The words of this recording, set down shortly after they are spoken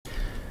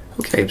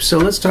Okay, so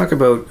let's talk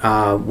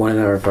about one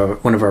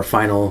of our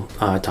final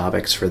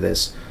topics for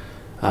this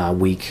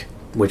week,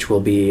 which will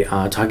be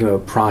talking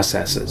about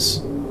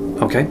processes.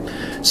 Okay,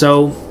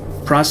 so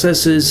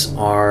processes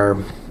are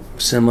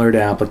similar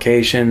to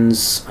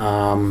applications,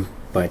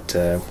 but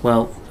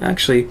well,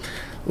 actually,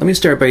 let me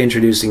start by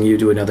introducing you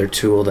to another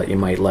tool that you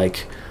might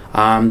like.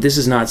 This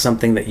is not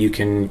something that you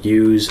can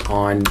use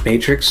on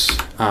Matrix,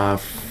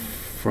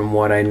 from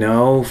what I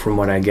know, from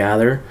what I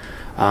gather.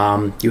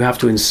 You have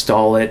to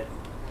install it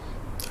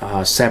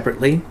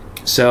separately.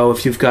 So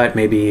if you've got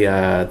maybe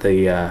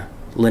the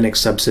Linux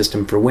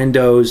subsystem for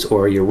Windows,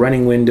 or you're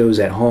running Windows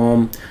at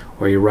home,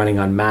 or you're running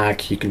on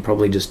Mac, you can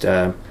probably just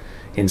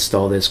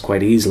install this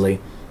quite easily.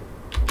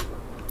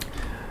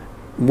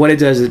 What it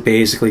does, it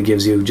basically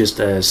gives you just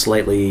a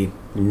slightly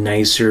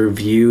nicer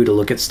view to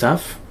look at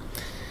stuff,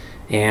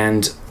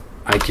 and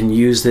I can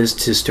use this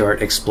to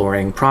start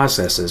exploring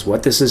processes.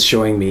 What this is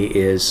showing me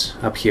is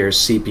up here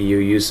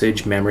CPU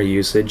usage, memory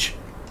usage,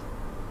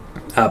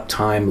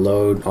 uptime,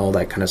 load, all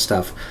that kind of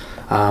stuff.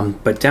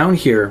 But down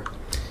here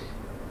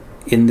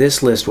in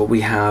this list, what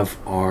we have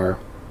are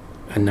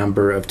a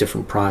number of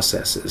different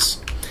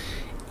processes.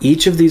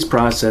 Each of these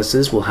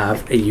processes will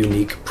have a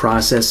unique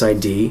process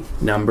ID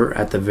number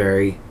at the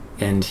very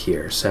end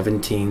here,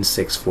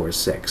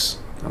 17646.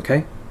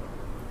 Okay,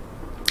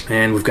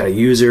 and we've got a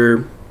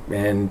user,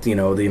 and you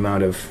know, the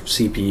amount of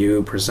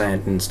CPU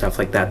percent and stuff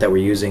like that that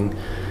we're using,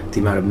 the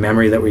amount of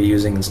memory that we're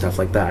using and stuff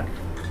like that.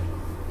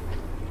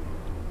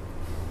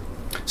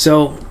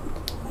 So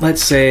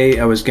let's say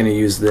I was going to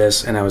use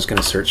this and I was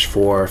going to search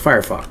for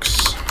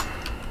Firefox.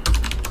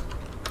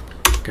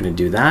 I'm going to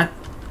do that.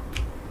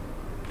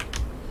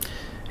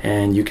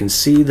 And you can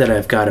see that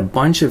I've got a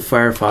bunch of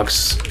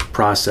Firefox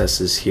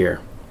processes here.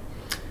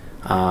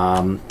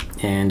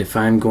 And if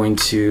I'm going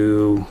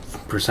to,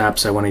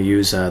 perhaps I want to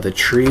use the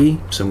tree,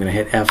 so I'm going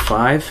to hit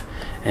F5,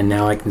 and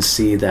now I can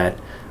see that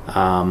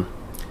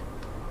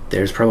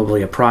there's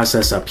probably a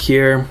process up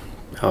here.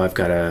 Oh, I've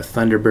got a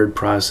Thunderbird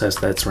process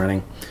that's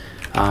running.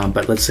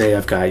 But let's say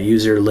I've got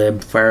user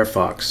lib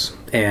Firefox,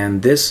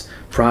 and this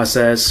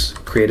process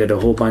created a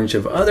whole bunch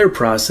of other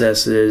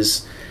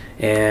processes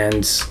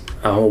and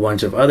a whole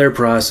bunch of other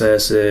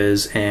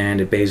processes, and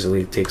it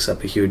basically takes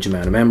up a huge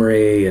amount of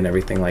memory and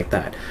everything like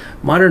that.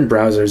 Modern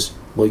browsers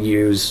will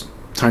use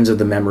tons of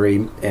the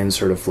memory and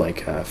sort of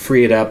like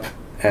free it up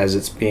as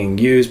it's being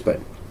used, but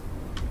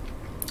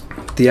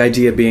the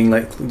idea being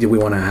like we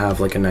want to have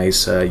like a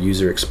nice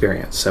user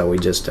experience. So we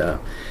just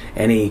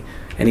any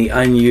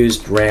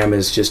unused RAM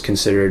is just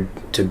considered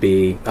to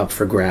be up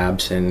for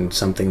grabs and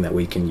something that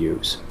we can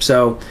use.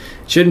 So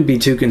it shouldn't be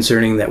too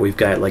concerning that we've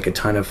got like a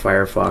ton of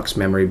Firefox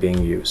memory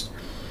being used.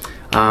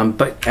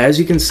 But as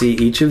you can see,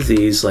 each of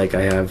these, like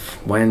I have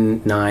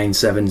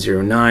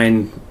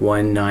 19709,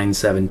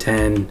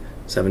 19710,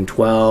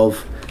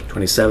 712,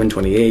 27,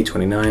 28,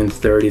 29,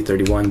 30,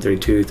 31,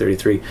 32,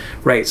 33.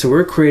 Right, so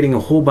we're creating a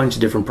whole bunch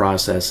of different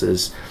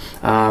processes.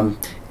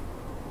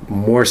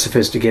 More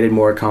sophisticated,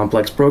 more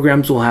complex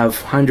programs will have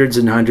hundreds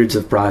and hundreds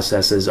of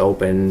processes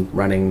open,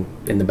 running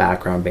in the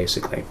background,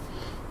 basically.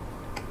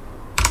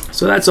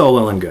 So that's all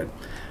well and good.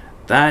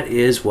 That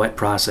is what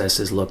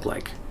processes look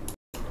like.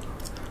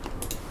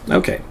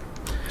 Okay,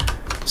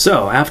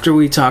 so after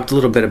we talked a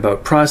little bit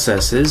about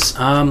processes,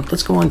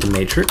 let's go on to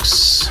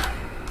Matrix.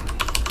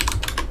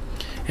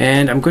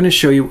 And I'm going to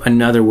show you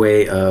another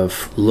way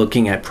of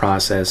looking at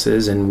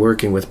processes and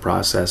working with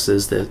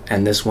processes,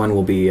 and this one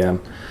will be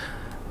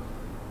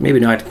maybe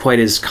not quite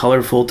as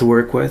colorful to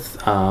work with,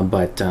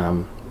 but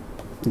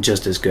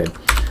just as good.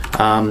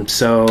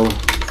 So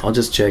I'll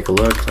just take a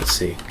look. Let's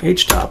see.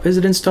 HTOP, is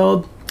it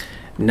installed?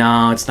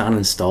 No, it's not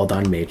installed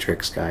on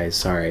Matrix, guys.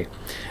 Sorry.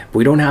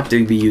 We don't have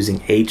to be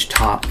using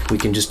HTOP. We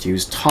can just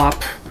use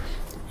top.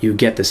 You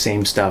get the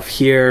same stuff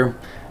here.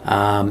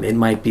 It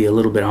might be a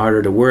little bit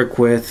harder to work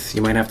with.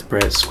 You might have to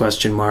press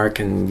question mark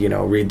and, you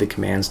know, read the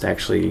commands to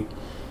actually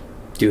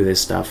do this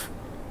stuff.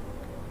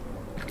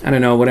 I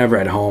don't know, whatever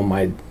at home,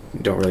 I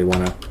don't really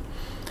want to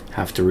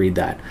have to read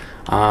that.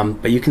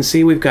 But you can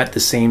see we've got the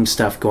same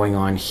stuff going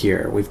on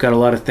here. We've got a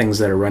lot of things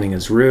that are running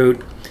as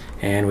root,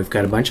 and we've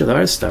got a bunch of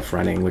other stuff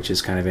running, which is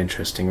kind of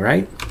interesting,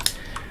 right?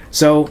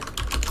 So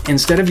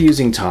instead of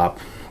using top,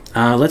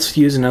 let's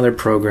use another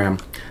program.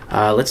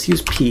 Let's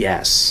use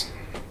PS.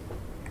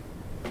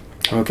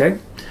 Okay,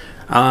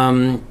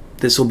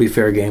 this will be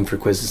fair game for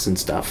quizzes and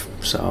stuff,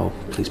 so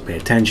please pay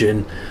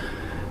attention.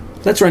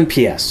 Let's run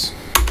PS.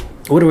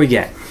 What do we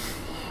get?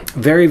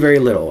 Very, very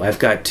little. I've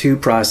got two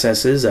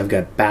processes. I've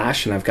got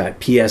bash and I've got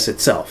PS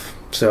itself.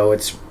 So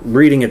it's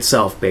reading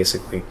itself,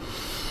 basically.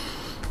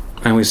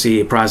 And we see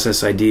a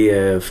process ID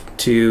of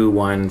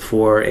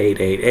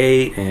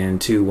 214888 and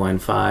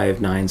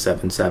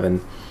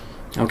 215977.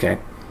 Okay.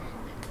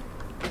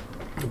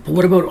 But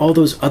what about all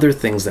those other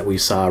things that we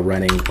saw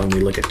running when we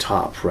look at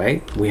top,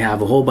 right? We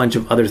have a whole bunch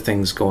of other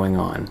things going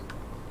on.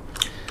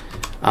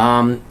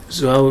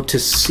 So to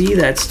see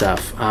that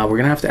stuff, we're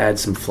going to have to add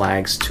some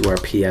flags to our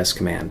PS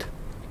command.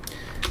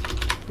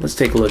 Let's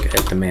take a look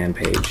at the man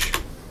page.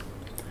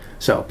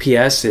 So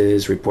PS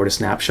is report a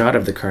snapshot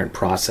of the current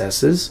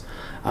processes.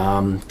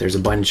 There's a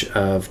bunch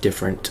of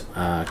different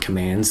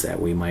commands that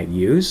we might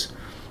use.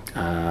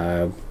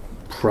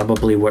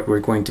 Probably what we're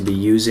going to be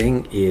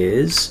using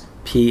is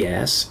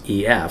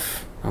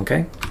PSEF,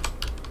 okay?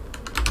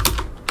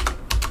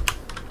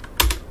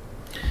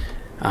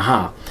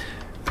 Aha.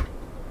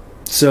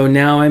 So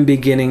now I'm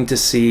beginning to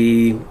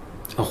see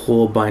a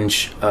whole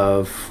bunch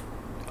of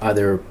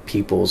other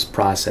people's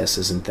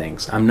processes and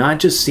things. I'm not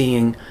just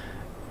seeing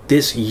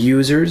this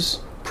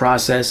user's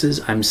processes,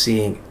 I'm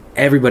seeing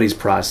everybody's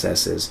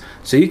processes.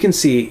 So you can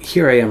see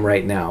here I am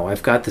right now.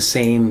 I've got the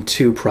same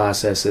two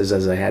processes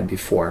as I had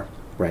before,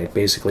 right?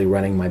 Basically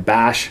running my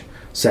bash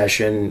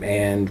session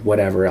and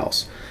whatever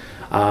else.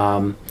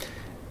 But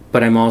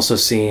I'm also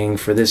seeing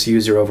for this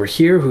user over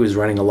here who's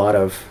running a lot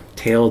of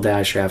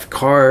tail-f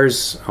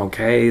cars,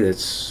 okay,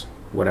 that's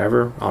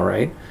whatever, all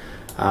right.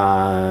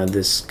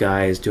 This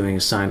guy is doing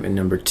assignment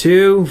number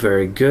 2,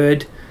 very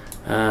good.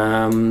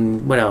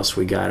 What else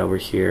we got over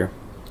here?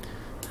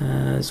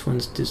 This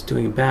one's just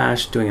doing a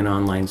bash, doing an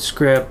online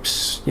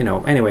script, you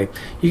know, anyway,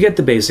 you get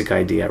the basic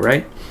idea,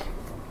 right?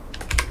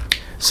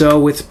 So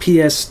with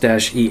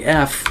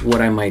PS-EF,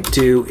 what I might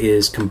do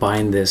is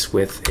combine this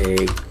with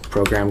a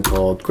program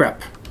called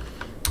grep.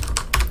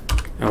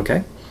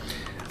 Okay,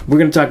 we're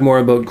going to talk more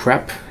about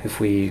grep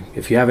if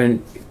you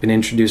haven't been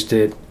introduced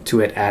to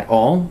it at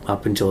all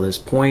up until this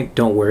point.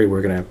 Don't worry,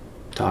 we're going to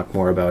talk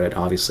more about it,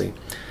 obviously.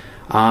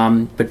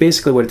 But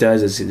basically what it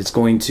does is it's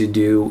going to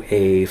do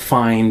a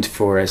find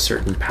for a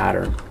certain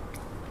pattern.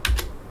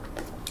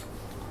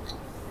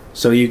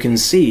 So you can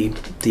see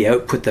the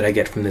output that I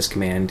get from this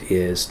command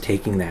is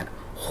taking that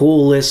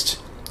whole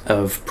list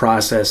of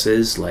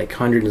processes, like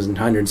hundreds and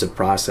hundreds of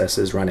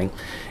processes running,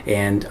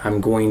 and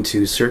I'm going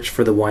to search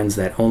for the ones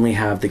that only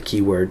have the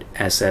keyword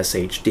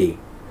SSHD.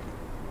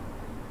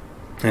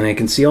 And I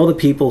can see all the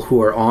people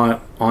who are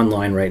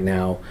online right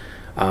now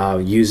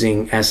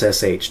using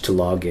SSH to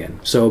log in.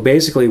 So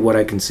basically what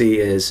I can see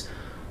is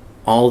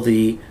all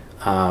the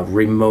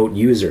remote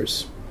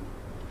users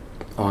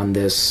on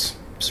this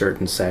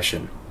certain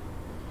session.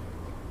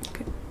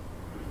 Okay.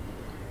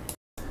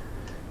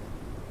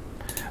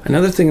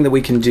 Another thing that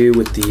we can do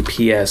with the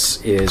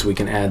PS is we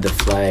can add the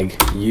flag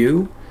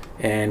U,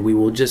 and we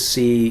will just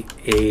see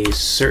a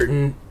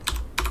certain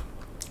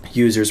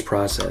user's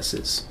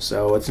processes.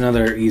 So it's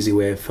another easy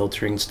way of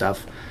filtering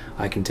stuff.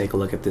 I can take a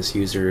look at this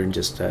user and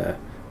just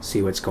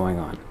see what's going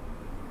on.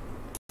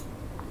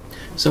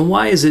 So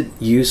why is it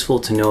useful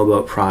to know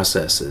about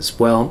processes?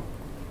 Well,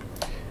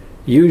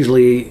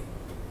 usually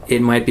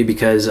it might be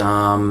because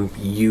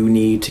you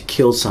need to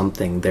kill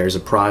something. There's a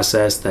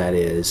process that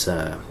is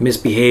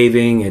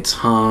misbehaving, it's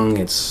hung,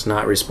 it's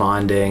not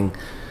responding.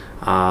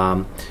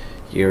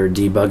 You're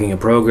debugging a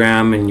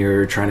program and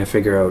you're trying to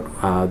figure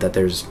out that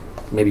there's,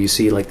 maybe you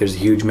see like there's a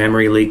huge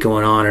memory leak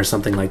going on or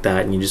something like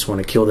that, and you just want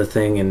to kill the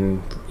thing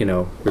and, you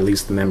know,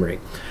 release the memory.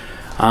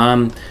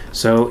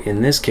 So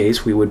in this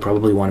case, we would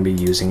probably want to be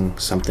using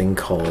something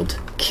called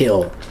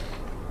kill.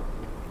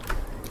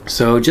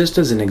 So just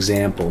as an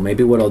example,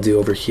 maybe what I'll do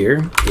over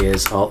here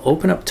is I'll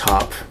open up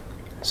top.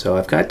 So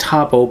I've got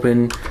top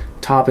open,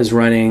 top is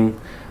running.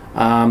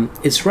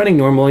 It's running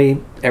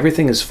normally,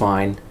 everything is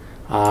fine,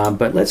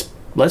 but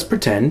let's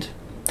pretend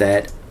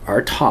that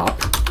our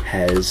top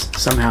has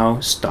somehow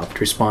stopped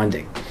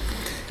responding.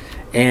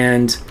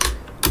 And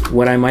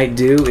what I might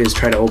do is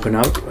try to open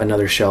up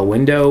another shell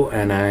window,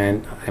 and I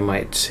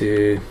might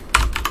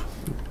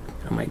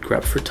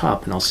grep for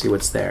top, and I'll see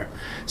what's there.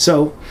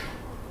 So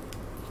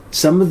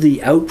some of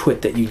the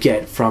output that you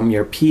get from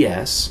your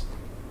PS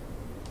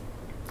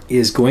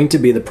is going to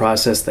be the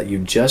process that you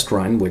just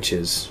run, which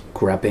is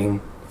grepping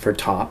for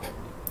top.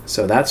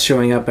 So that's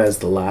showing up as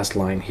the last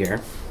line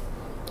here.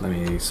 Let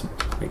me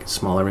make it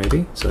smaller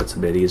maybe, so it's a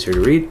bit easier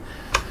to read.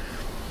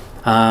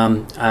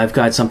 I've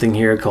got something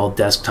here called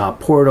desktop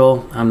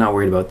portal. I'm not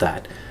worried about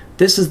that.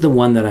 This is the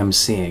one that I'm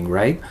seeing,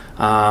 right?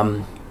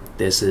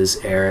 This is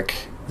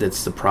Eric.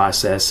 That's the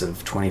process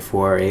of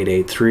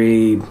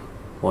 24883,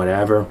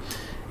 whatever,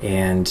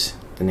 and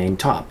the name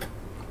top.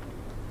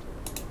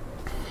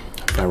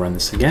 If I run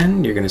this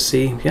again, you're going to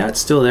see, yeah, it's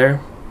still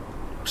there,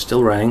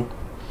 still running.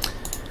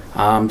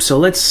 So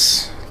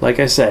let's, like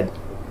I said,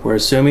 we're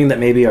assuming that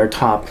maybe our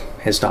top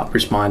has stopped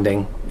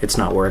responding. It's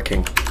not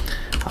working.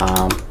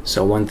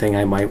 So one thing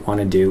I might want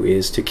to do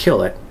is to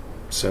kill it.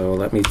 So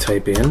let me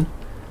type in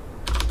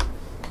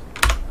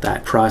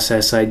that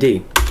process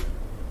ID.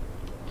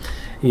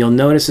 You'll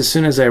notice as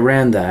soon as I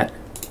ran that,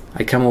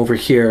 I come over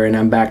here and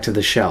I'm back to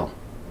the shell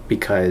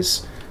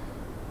because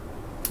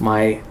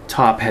my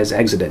top has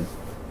exited.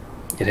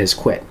 It has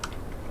quit.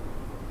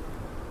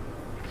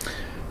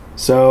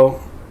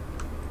 So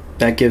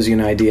that gives you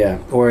an idea.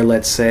 Or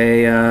let's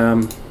say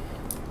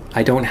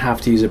I don't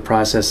have to use a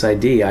process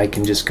ID. I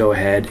can just go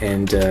ahead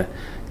and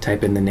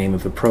type in the name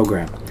of a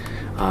program.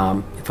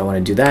 If I want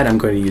to do that, I'm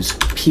going to use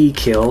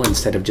pkill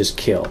instead of just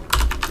kill.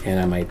 And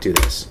I might do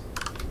this.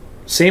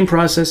 Same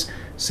process,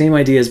 same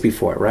idea as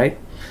before, right?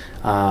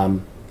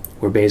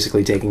 We're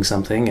basically taking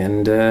something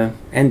and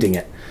ending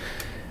it.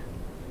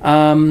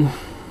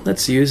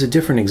 Let's use a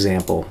different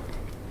example.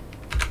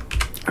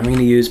 I'm going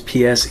to use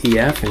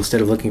PSEF.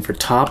 Instead of looking for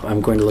top,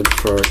 I'm going to look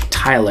for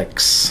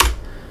Tilix.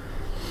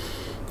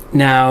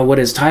 Now, what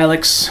is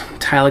Tilix?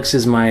 Tilix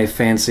is my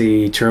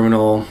fancy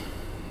terminal,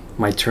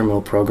 my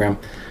terminal program.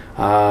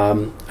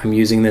 I'm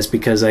using this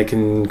because I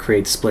can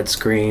create split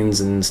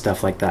screens and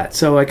stuff like that.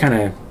 So I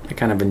kind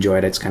of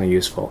enjoyed it. It's kind of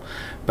useful.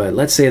 But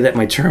let's say that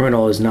my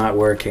terminal is not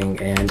working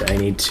and I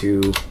need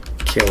to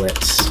kill it.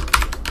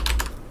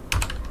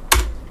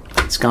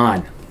 It's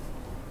gone.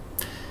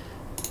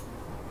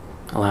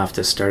 I'll have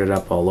to start it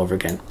up all over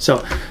again.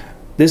 So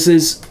this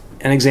is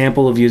an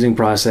example of using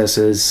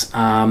processes.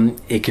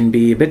 It can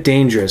be a bit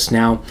dangerous.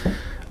 Now,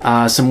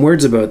 some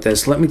words about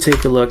this. Let me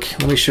take a look.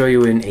 Let me show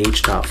you in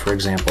HTOP, for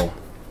example.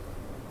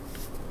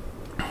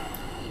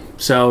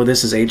 So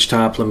this is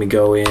HTOP. Let me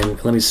go in.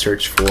 Let me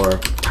search for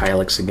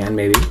Tilix again,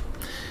 maybe.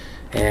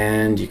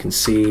 And you can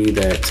see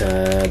that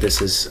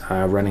this is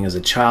running as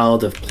a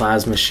child of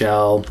Plasma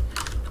Shell.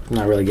 I'm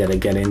not really going to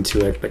get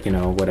into it, but you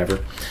know,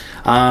 whatever.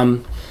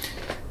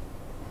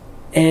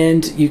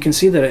 And you can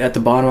see that at the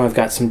bottom I've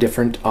got some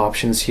different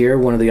options here.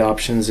 One of the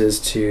options is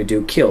to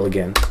do kill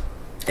again.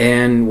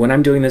 And when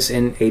I'm doing this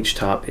in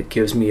HTOP, it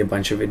gives me a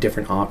bunch of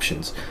different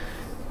options.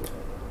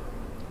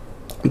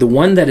 The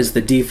one that is the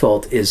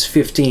default is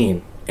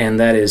 15, and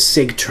that is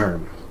sig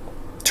term.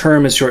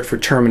 Term is short for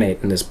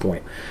terminate in this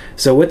point.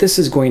 So what this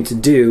is going to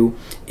do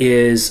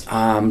is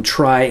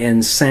try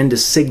and send a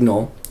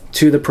signal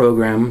to the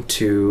program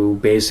to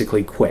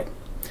basically quit.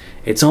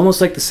 It's almost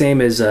like the same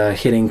as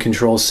hitting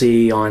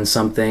Control-C on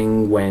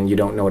something when you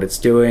don't know what it's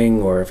doing,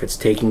 or if it's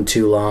taking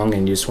too long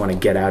and you just want to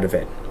get out of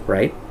it,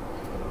 right?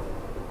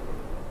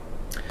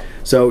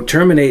 So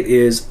terminate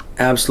is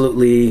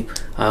absolutely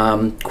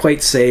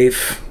quite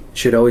safe.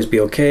 Should always be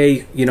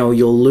okay. You know,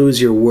 you'll lose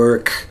your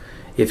work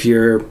if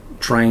you're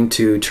trying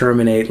to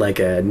terminate like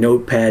a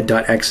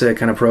notepad.exe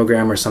kind of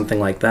program or something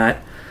like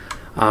that.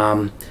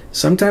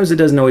 Sometimes it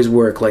doesn't always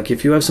work. Like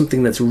if you have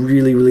something that's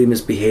really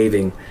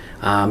misbehaving,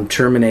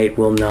 terminate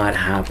will not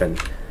happen.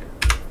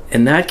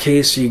 In that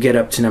case, you get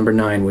up to number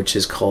 9, which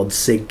is called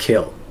sig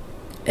kill.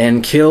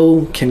 And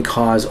kill can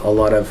cause a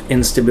lot of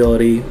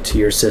instability to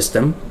your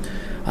system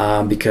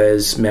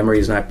because memory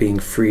is not being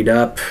freed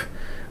up.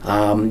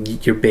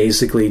 You're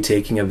basically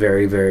taking a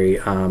very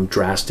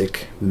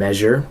drastic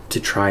measure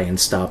to try and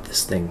stop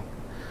this thing.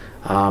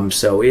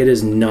 So it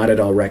is not at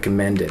all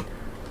recommended.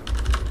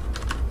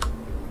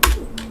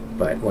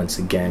 But once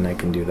again, I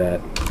can do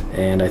that.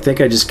 And I think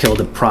I just killed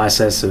the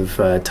process of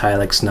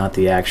Tilix, not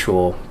the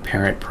actual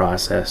parent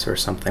process or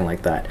something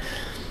like that.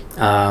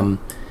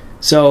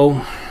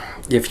 So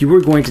if you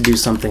were going to do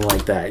something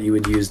like that, you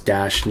would use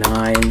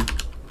 -9.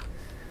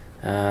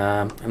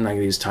 I'm not going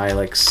to use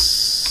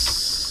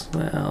Tilix.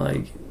 Well,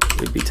 it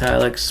would be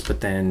Tilix, but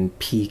then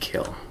P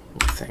kill,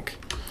 I think.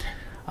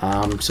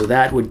 So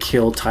that would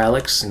kill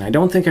Tilix, and I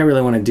don't think I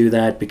really want to do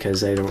that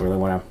because I don't really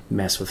want to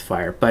mess with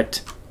fire.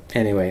 But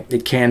anyway,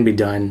 it can be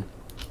done.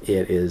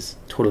 It is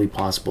totally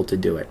possible to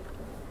do it.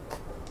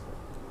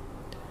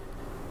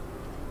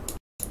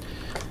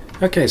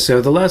 Okay,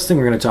 so the last thing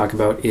we're going to talk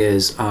about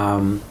is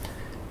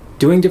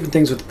doing different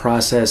things with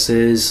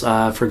processes.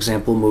 For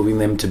example, moving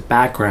them to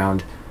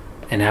background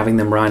and having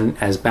them run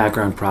as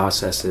background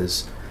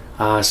processes.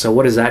 So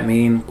what does that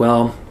mean?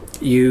 Well,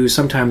 you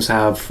sometimes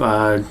have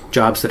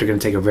jobs that are going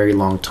to take a very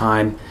long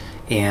time,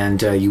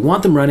 and you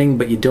want them running,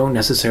 but you don't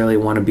necessarily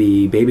want to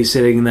be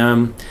babysitting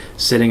them,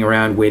 sitting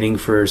around waiting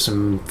for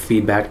some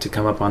feedback to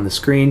come up on the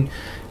screen.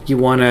 You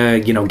want to,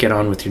 you know, get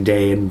on with your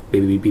day and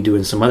maybe be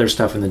doing some other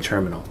stuff in the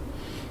terminal.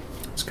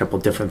 There's a couple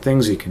different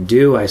things you can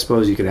do. I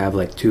suppose you could have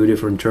like 2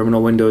 different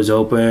terminal windows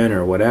open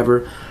or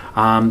whatever,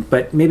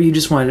 but maybe you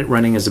just want it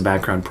running as a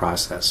background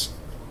process.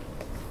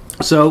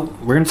 So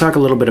we're going to talk a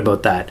little bit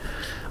about that.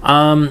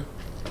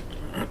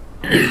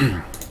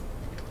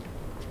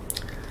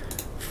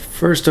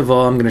 First of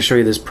all, I'm going to show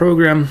you this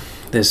program,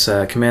 this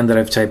command that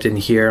I've typed in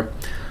here.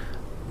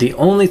 The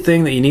only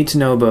thing that you need to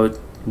know about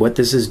what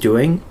this is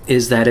doing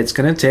is that it's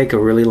going to take a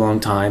really long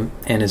time,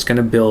 and it's going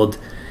to build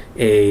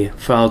a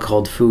file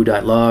called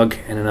foo.log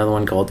and another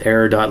one called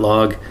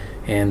error.log,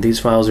 and these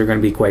files are going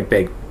to be quite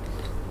big.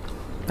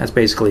 That's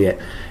basically it.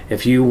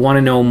 If you want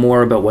to know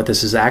more about what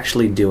this is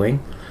actually doing,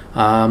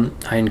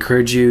 I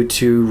encourage you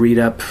to read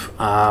up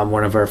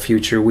one of our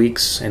future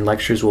weeks and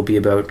lectures will be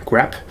about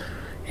grep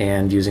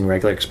and using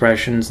regular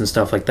expressions and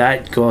stuff like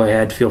that. Go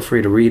ahead, feel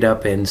free to read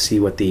up and see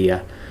what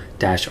the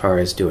 -r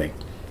is doing.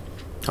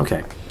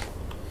 Okay.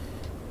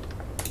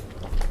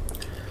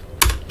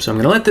 So I'm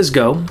going to let this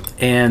go,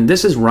 and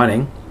this is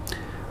running.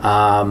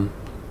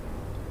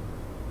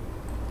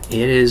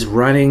 It is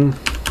running.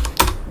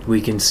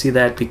 We can see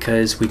that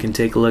because we can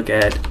take a look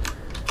at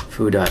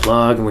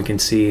foo.log, and we can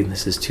see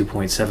this is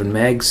 2.7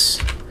 megs.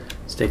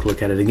 Let's take a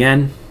look at it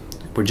again.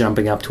 We're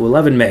jumping up to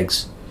 11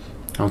 megs.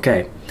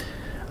 Okay.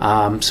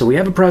 So we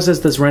have a process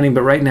that's running,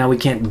 but right now we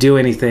can't do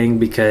anything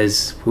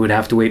because we would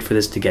have to wait for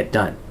this to get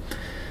done.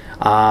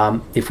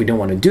 If we don't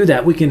want to do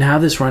that, we can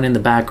have this run in the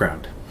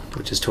background,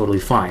 which is totally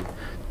fine.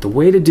 The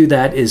way to do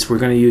that is we're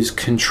going to use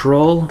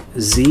Control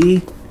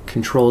Z,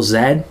 Control Z,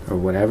 or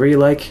whatever you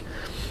like.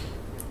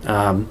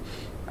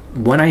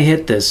 When I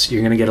hit this,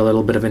 you're going to get a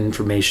little bit of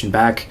information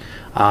back.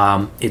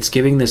 It's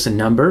giving this a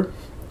number.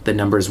 The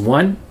number is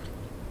 1.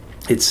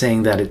 It's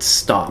saying that it's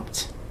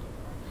stopped.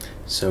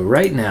 So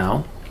right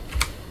now,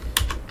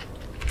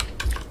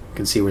 you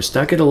can see we're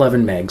stuck at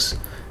 11 megs.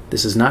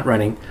 This is not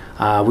running.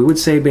 We would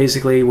say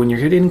basically when you're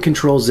hitting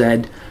Control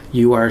Z,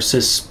 you are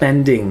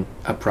suspending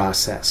a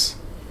process.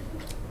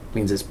 It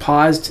means it's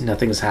paused,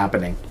 nothing is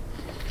happening.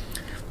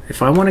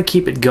 If I want to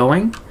keep it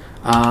going,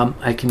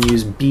 I can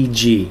use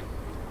BG.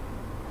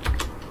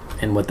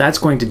 And what that's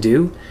going to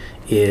do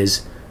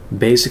is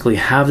basically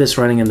have this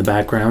running in the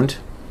background.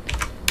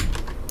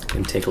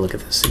 And take a look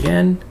at this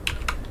again.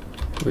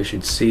 We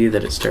should see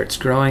that it starts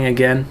growing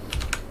again.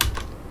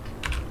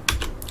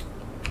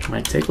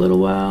 Might take a little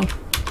while.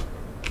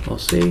 We'll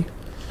see.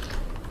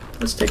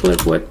 Let's take a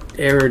look at what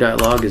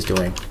error.log is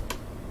doing.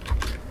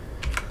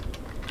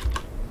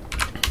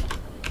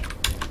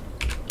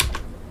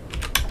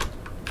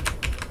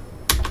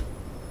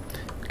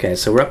 Okay,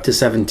 so we're up to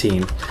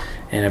 17.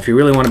 And if you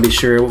really want to be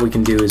sure, what we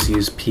can do is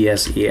use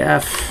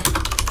PSEF,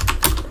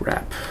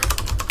 grep.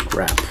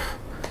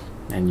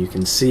 And you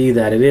can see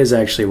that it is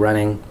actually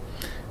running.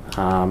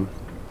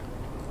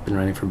 Been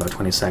running for about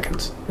 20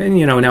 seconds. And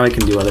you know, now I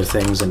can do other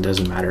things and it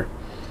doesn't matter.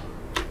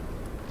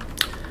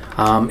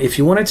 If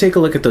you want to take a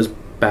look at those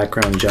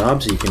background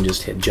jobs, you can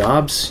just hit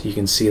jobs. You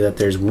can see that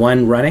there's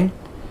 1 running.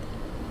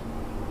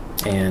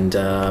 And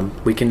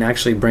we can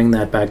actually bring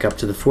that back up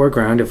to the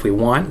foreground if we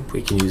want.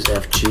 We can use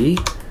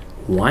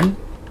FG1.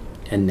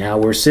 And now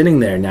we're sitting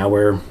there. Now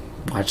we're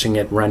watching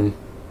it run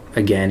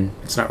again.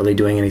 It's not really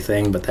doing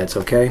anything, but that's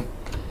okay.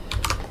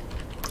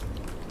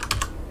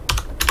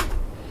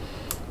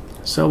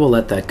 So we'll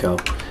let that go.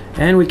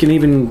 And we can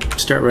even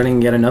start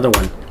running yet another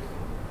one.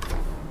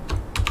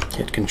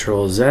 Hit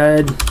Control Z,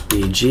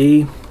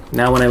 BG.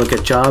 Now when I look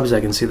at jobs, I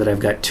can see that I've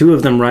got 2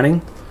 of them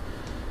running.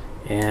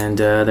 And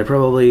they're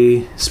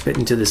probably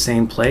spitting to the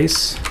same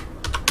place.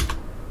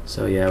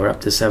 So yeah, we're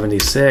up to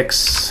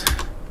 76.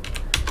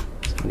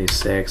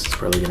 76, it's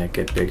probably going to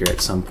get bigger at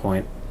some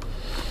point.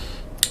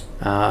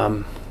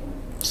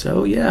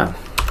 So yeah,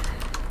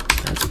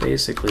 that's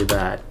basically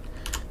that.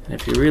 And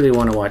if you really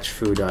want to watch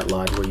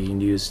foo.log, well, you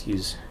can use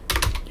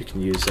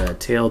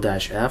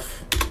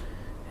tail-f,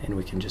 and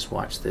we can just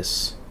watch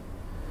this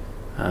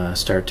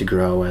start to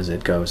grow as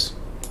it goes.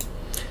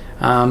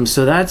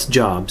 So that's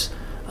jobs.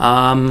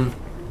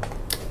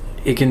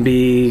 It can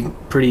be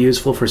pretty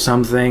useful for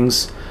some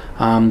things.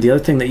 The other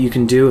thing that you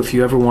can do if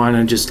you ever want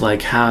to just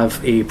like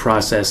have a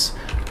process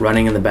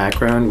running in the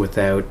background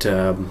without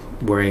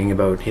worrying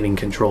about hitting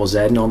Control Z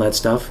and all that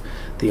stuff,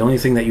 the only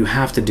thing that you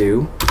have to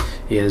do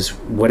is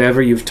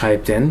whatever you've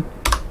typed in,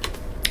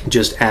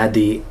 just add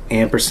the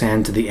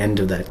ampersand to the end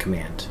of that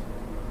command.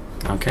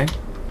 Okay?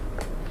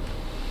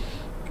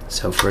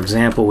 So for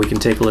example, we can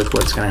take a look at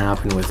what's going to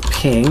happen with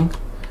ping.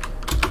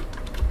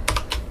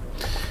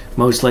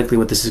 Most likely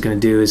what this is going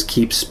to do is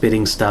keep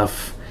spitting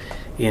stuff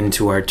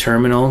into our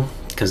terminal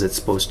because it's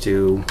supposed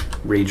to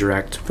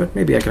redirect, but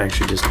maybe I can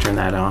actually just turn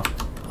that off.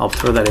 I'll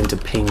throw that into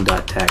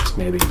ping.txt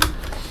maybe.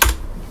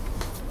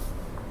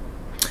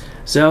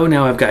 So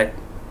now I've got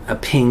a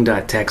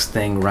ping.txt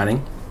thing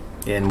running,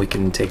 and we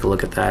can take a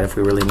look at that if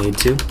we really need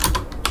to.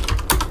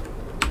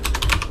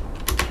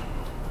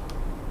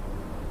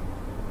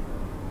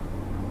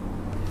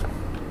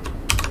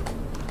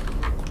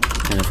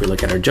 And if we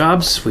look at our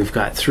jobs, we've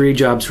got 3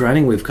 jobs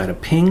running. We've got a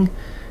ping,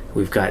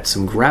 we've got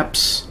some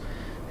greps,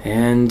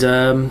 and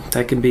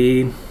that can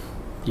be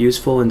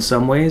useful in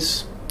some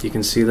ways. You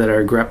can see that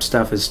our grep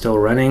stuff is still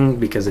running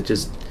because it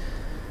just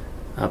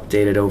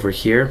updated over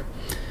here.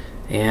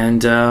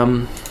 And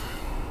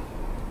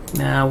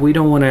now we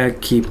don't want to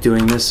keep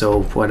doing this,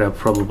 so what I'll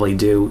probably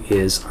do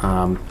is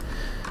I'm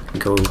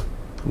going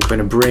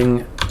to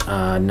bring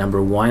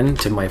number 1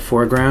 to my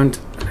foreground.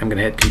 I'm going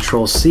to hit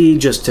Control C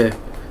just to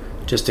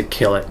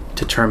kill it,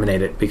 to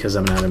terminate it, because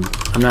I'm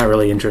not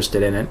really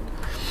interested in it.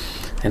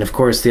 And of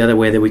course, the other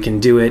way that we can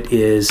do it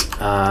is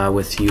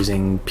with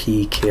using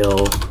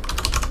pkill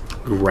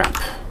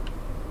grep.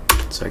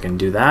 So I can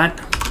do that.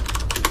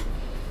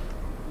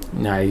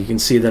 Now you can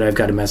see that I've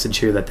got a message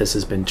here that this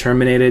has been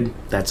terminated.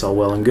 That's all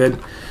well and good.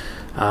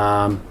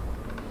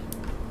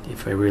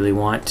 If I really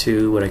want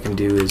to, what I can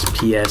do is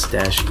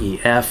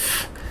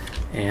ps-ef,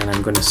 and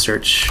I'm going to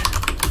search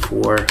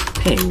for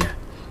ping.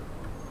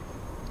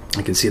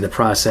 I can see the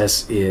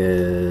process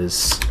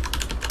is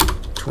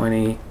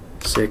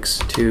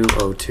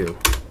 26202.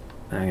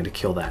 And I'm going to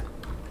kill that.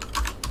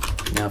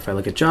 Now if I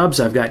look at jobs,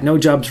 I've got no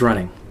jobs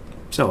running.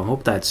 So I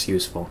hope that's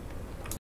useful.